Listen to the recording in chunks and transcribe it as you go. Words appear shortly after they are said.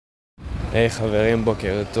היי חברים,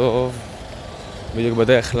 בוקר טוב. בדיוק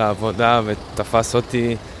בדרך לעבודה ותפס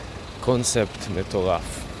אותי קונספט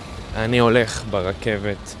מטורף. אני הולך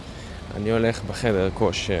ברכבת, אני הולך בחדר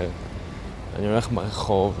כושר, אני הולך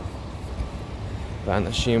ברחוב,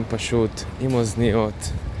 ואנשים פשוט עם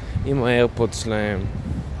אוזניות, עם האיירפודס שלהם,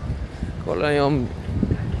 כל היום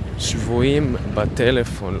שבויים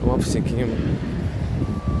בטלפון, לא מפסיקים.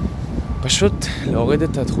 פשוט להוריד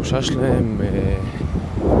את התחושה שלהם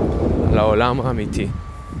לעולם האמיתי.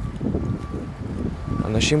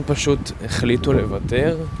 אנשים פשוט החליטו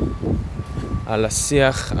לוותר על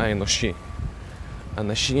השיח האנושי.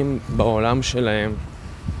 אנשים בעולם שלהם,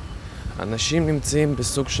 אנשים נמצאים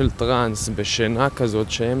בסוג של טרנס, בשינה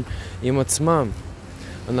כזאת שהם עם עצמם.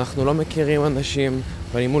 אנחנו לא מכירים אנשים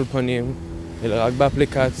פנים מול פנים, אלא רק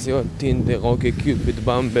באפליקציות, טינדר, אוקיי, קיופיד,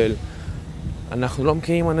 במבל. אנחנו לא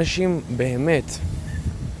מכירים אנשים באמת.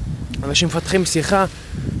 אנשים מפתחים שיחה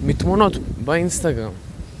מתמונות באינסטגרם.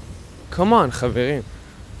 כמובן, חברים.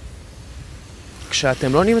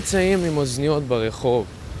 כשאתם לא נמצאים עם אוזניות ברחוב,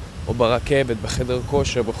 או ברכבת, בחדר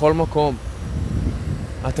כושר, בכל מקום,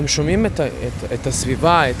 אתם שומעים את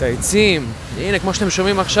הסביבה, את העצים. הנה, כמו שאתם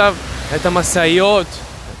שומעים עכשיו, את המשאיות,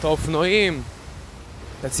 את האופנועים,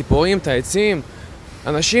 את הציפורים, את העצים.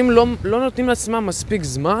 אנשים לא נותנים לעצמם מספיק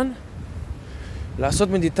זמן לעשות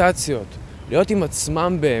מדיטציות, להיות עם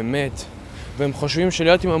עצמם באמת, והם חושבים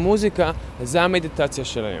שלהיות עם המוזיקה, זה המדיטציה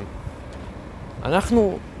שלהם.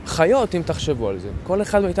 אנחנו חיות, אם תחשבו על זה. כל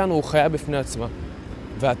אחד מאיתנו הוא חיה בפני עצמה.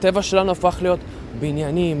 והטבע שלנו הפך להיות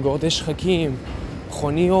בניינים, גורדי שחקים,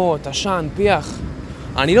 מכוניות, עשן, פיח.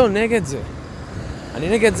 אני לא נגד זה. אני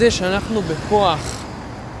נגד זה שאנחנו בכוח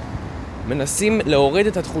מנסים להוריד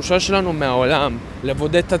את התחושה שלנו מהעולם,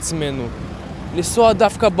 לבודד את עצמנו, לנסוע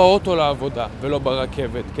דווקא באוטו לעבודה ולא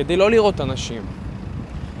ברכבת, כדי לא לראות אנשים,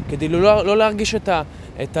 כדי לא להרגיש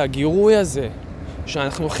את הגירוי הזה,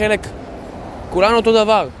 שאנחנו חלק, כולנו אותו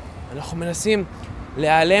דבר. אנחנו מנסים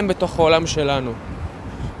להיעלם בתוך העולם שלנו.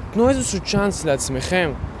 תנו איזשהו צ'אנס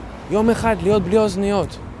לעצמכם, יום אחד להיות בלי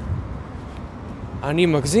אוזניות. אני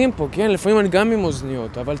מגזים פה, כן? לפעמים אני גם עם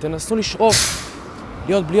אוזניות, אבל תנסו לשאוף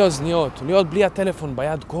להיות בלי אוזניות, להיות בלי הטלפון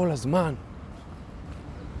ביד כל הזמן.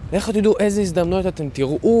 איך תדעו איזה הזדמנויות אתם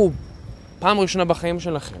תראו פעם ראשונה בחיים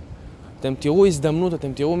שלכם. אתם תראו הזדמנות,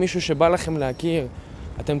 אתם תראו מישהו שבא לכם להכיר.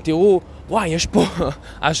 אתם תראו, וואי, יש פה,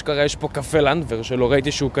 אשכרה יש פה קפה לנדבר שלא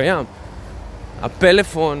ראיתי שהוא קיים.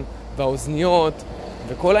 הפלאפון והאוזניות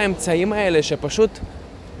וכל האמצעים האלה שפשוט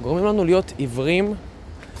גורמים לנו להיות עיוורים.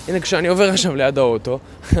 הנה, כשאני עובר עכשיו ליד האוטו,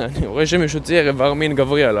 אני רואה שמישהו צייר איבר מין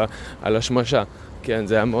גברי על השמשה. כן,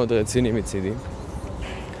 זה היה מאוד רציני מצידי.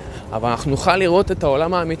 אבל אנחנו נוכל לראות את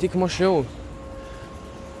העולם האמיתי כמו שהוא.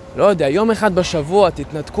 לא יודע, יום אחד בשבוע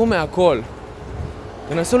תתנתקו מהכל.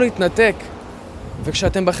 תנסו להתנתק.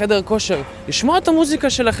 וכשאתם בחדר כושר, לשמוע את המוזיקה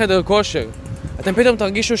של החדר כושר. אתם פתאום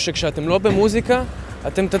תרגישו שכשאתם לא במוזיקה,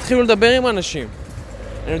 אתם תתחילו לדבר עם אנשים.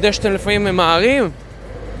 אני יודע שאתם לפעמים ממהרים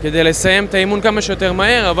כדי לסיים את האימון כמה שיותר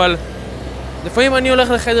מהר, אבל לפעמים אני הולך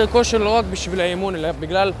לחדר כושר לא רק בשביל האימון, אלא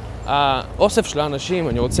בגלל האוסף של האנשים.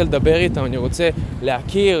 אני רוצה לדבר איתם, אני רוצה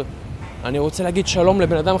להכיר, אני רוצה להגיד שלום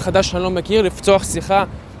לבן אדם חדש שאני לא מכיר, לפצוח שיחה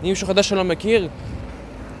עם מישהו חדש שאני לא מכיר.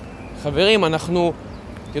 חברים, אנחנו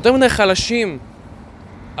יותר מדי חלשים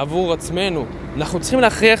עבור עצמנו. אנחנו צריכים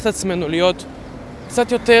להכריח את עצמנו להיות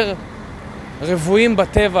קצת יותר רבועים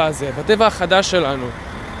בטבע הזה, בטבע החדש שלנו.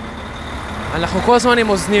 אנחנו כל הזמן עם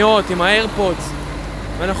אוזניות, עם האיירפודס,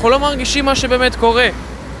 ואנחנו לא מרגישים מה שבאמת קורה.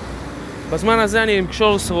 בזמן הזה אני עם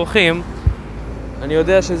קשור שרוכים. אני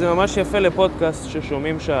יודע שזה ממש יפה לפודקאסט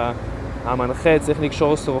ששומעים שהמנחה צריך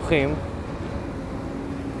לקשור שרוכים.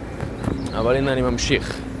 אבל הנה אני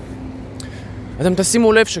ממשיך. אתם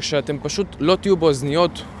תשימו לב שכשאתם פשוט לא תהיו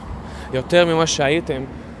באוזניות יותר ממה שהייתם,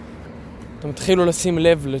 אתם תתחילו לשים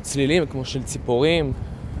לב לצלילים כמו של ציפורים.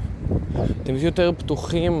 אתם תהיו יותר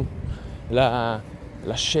פתוחים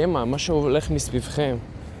לשמה, מה שהולך מסביבכם.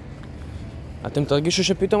 אתם תרגישו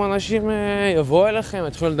שפתאום אנשים יבואו אליכם,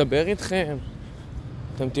 יתחילו לדבר איתכם.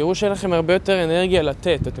 אתם תראו שיהיה לכם הרבה יותר אנרגיה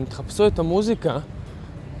לתת. אתם תחפשו את המוזיקה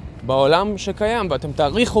בעולם שקיים, ואתם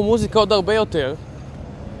תעריכו מוזיקה עוד הרבה יותר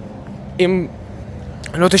אם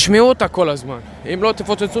לא תשמעו אותה כל הזמן. אם לא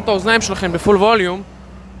תפוצצו את האוזניים שלכם בפול ווליום,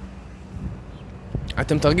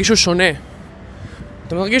 אתם תרגישו שונה.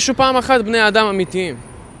 אתם תרגישו פעם אחת בני האדם אמיתיים.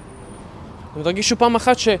 אתם תרגישו פעם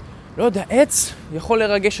אחת לא יודע, עץ יכול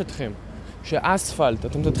לרגש אתכם. שאספלט,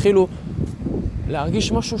 אתם תתחילו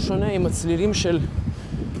להרגיש משהו שונה עם הצלילים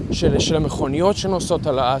של המכוניות שנוסעות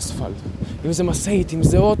על האספלט. אם זה מסעית, אם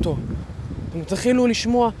זה אוטו. אתם תתחילו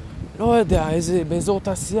לשמוע, לא יודע, באזור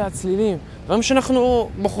תעשייה, צלילים. דברים שאנחנו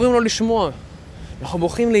בוחרים לא לשמוע. אנחנו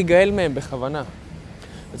בוחרים להיגאל מהם בכוונה.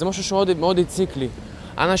 וזה משהו שמאוד מאוד הציק לי.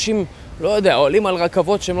 אנשים, לא יודע, עולים על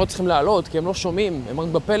רכבות שהם לא צריכים לעלות, כי הם לא שומעים, הם רק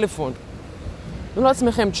בפלאפון. תנו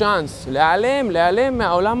לעצמכם צ'אנס, להיעלם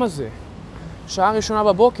מהעולם הזה. שעה ראשונה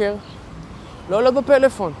בבוקר, לא להיות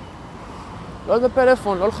בפלאפון. לא להיות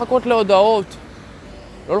בפלאפון, לא לחכות להודעות.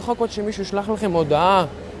 לא לחכות שמישהו ישלח לכם הודעה.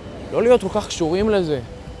 לא להיות כל כך קשורים לזה.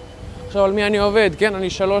 עכשיו, על מי אני עובד? כן, אני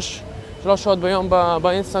 3 שעות ביום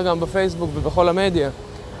באינסטגרם, בפייסבוק ובכל המדיה.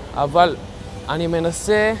 אבל אני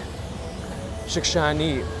מנסה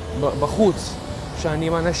שכשאני בחוץ, כשאני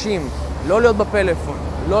עם אנשים, לא להיות בפלאפון,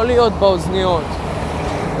 לא להיות באוזניות,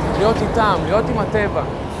 להיות איתם, להיות עם הטבע.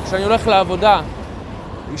 כשאני הולך לעבודה,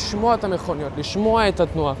 לשמוע את המכוניות, לשמוע את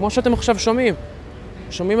התנועה, כמו שאתם עכשיו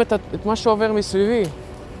שומעים את מה שעובר מסביבי.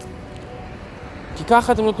 כי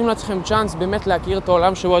ככה אתם נותנים לעצמכם צ'אנס באמת להכיר את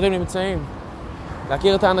העולם שבו אתם נמצאים.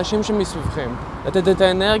 להכיר את האנשים שמסביבכם, לתת את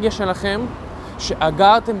האנרגיה שלכם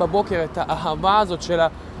שאגרתם בבוקר, את האהבה הזאת של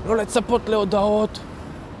לא לצפות להודעות,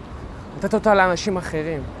 לתת אותה לאנשים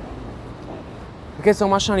אחרים. בקיצור,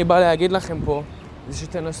 מה שאני בא להגיד לכם פה, זה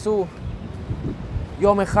שתנסו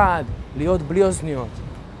יום אחד להיות בלי אוזניות,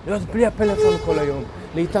 להיות בלי הפלאפון כל היום,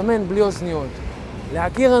 להתאמן בלי אוזניות,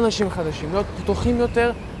 להכיר אנשים חדשים, להיות פתוחים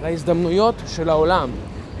יותר להזדמנויות של העולם,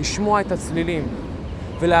 לשמוע את הצלילים,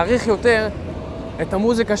 ולהעריך יותר את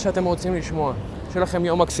המוזיקה שאתם רוצים לשמוע. שיהיה לכם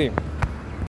יום מקסים.